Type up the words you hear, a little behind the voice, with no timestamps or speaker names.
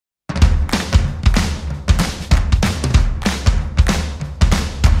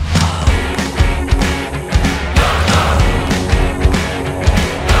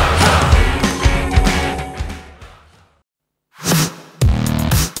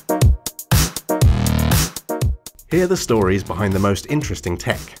Hear the stories behind the most interesting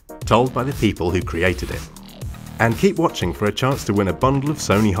tech, told by the people who created it. And keep watching for a chance to win a bundle of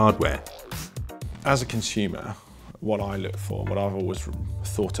Sony hardware. As a consumer, what I look for, what I've always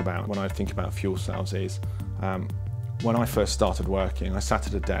thought about when I think about fuel cells is, when I first started working, I sat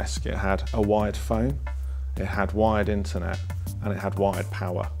at a desk, it had a wired phone, it had wired internet, and it had wired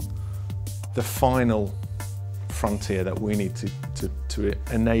power. The final frontier that we need to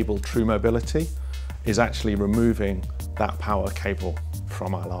enable true mobility is actually removing that power cable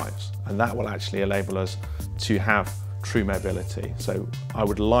from our lives. And that will actually enable us to have true mobility. So I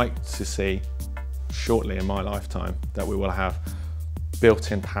would like to see shortly in my lifetime that we will have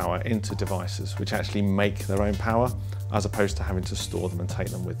built-in power into devices which actually make their own power, as opposed to having to store them and take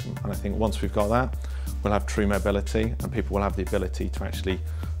them with them. And I think once we've got that, we'll have true mobility and people will have the ability to actually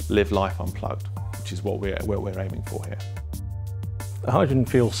live life unplugged, which is what we're aiming for here. A hydrogen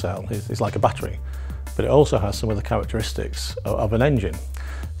fuel cell is like a battery, but it also has some of the characteristics of an engine.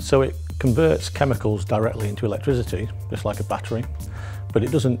 So it converts chemicals directly into electricity, just like a battery, but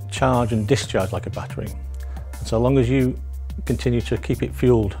it doesn't charge and discharge like a battery. And so long as you continue to keep it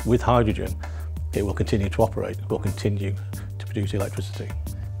fueled with hydrogen, it will continue to operate, it will continue to produce electricity.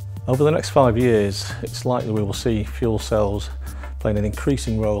 Over the next 5 years, it's likely we will see fuel cells playing an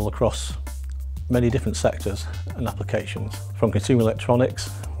increasing role across many different sectors and applications, from consumer electronics,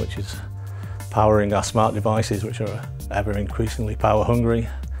 which is powering our smart devices, which are ever increasingly power hungry,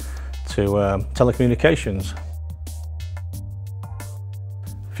 to telecommunications.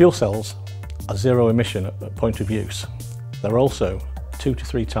 Fuel cells are zero emission at point of use. They're also 2 to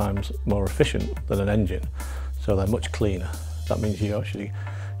 3 times more efficient than an engine, so they're much cleaner. That means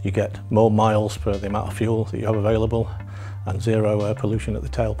you get more miles per the amount of fuel that you have available and zero pollution at the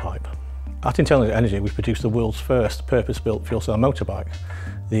tailpipe. At Intelligent Energy, we produced the world's first purpose-built fuel cell motorbike,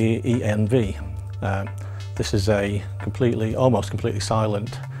 the ENV. This is a almost completely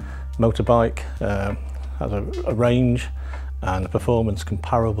silent motorbike, has a range and a performance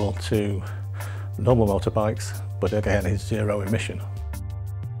comparable to normal motorbikes, but again is zero emission.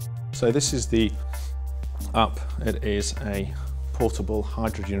 So this is the UP. It is a portable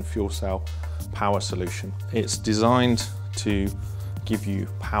hydrogen fuel cell power solution. It's designed to give you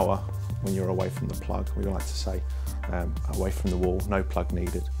power when you're away from the plug. We like to say away from the wall, no plug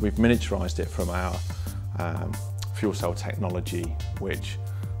needed. We've miniaturized it from our fuel cell technology, which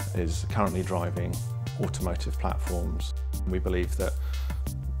is currently driving automotive platforms. We believe that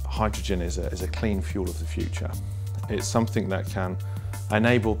hydrogen is a clean fuel of the future. It's something that can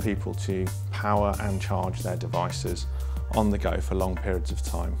enable people to power and charge their devices on the go for long periods of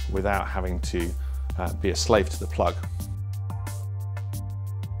time without having to be a slave to the plug.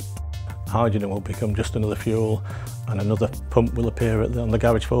 Hydrogen will become just another fuel and another pump will appear on the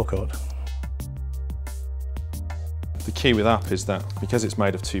garage forecourt. The key with UP is that because it's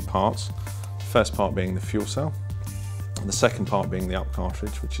made of 2 parts, the first part being the fuel cell, and the second part being the UP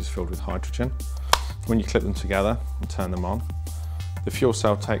cartridge, which is filled with hydrogen. When you clip them together and turn them on, the fuel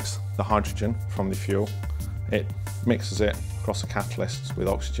cell takes the hydrogen from the fuel, it mixes it across a catalyst with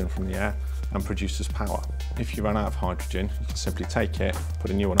oxygen from the air and produces power. If you run out of hydrogen, you can simply take it, put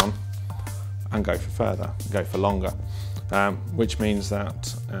a new one on and go for further, go for longer. Which means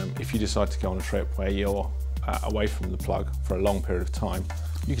that if you decide to go on a trip where you're away from the plug for a long period of time,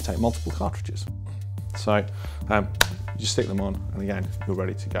 you can take multiple cartridges. So you just stick them on and again, you're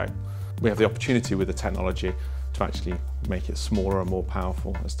ready to go. We have the opportunity with the technology to actually make it smaller and more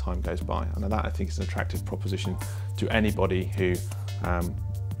powerful as time goes by. And that I think is an attractive proposition to anybody who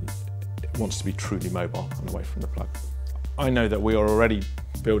wants to be truly mobile and away from the plug. I know that we are already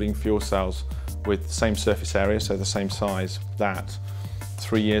building fuel cells with the same surface area, so the same size, that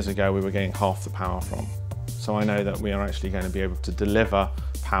 3 years ago we were getting half the power from. So I know that we are actually going to be able to deliver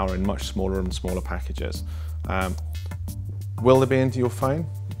power in much smaller and smaller packages. Will they be into your phone?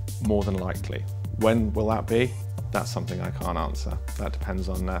 More than likely. When will that be? That's something I can't answer. That depends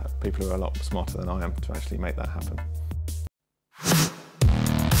on people who are a lot smarter than I am to actually make that happen.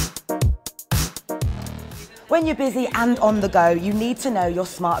 When you're busy and on the go, you need to know your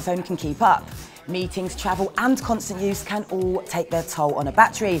smartphone can keep up. Meetings, travel and constant use can all take their toll on a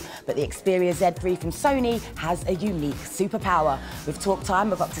battery, but the Xperia Z3 from Sony has a unique superpower, with talk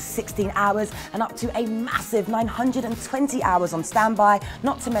time of up to 16 hours and up to a massive 920 hours on standby,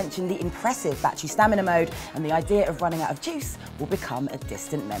 not to mention the impressive battery stamina mode, and the idea of running out of juice will become a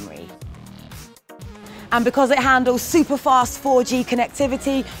distant memory. And because it handles super fast 4G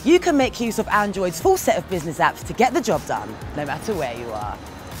connectivity, you can make use of Android's full set of business apps to get the job done, no matter where you are.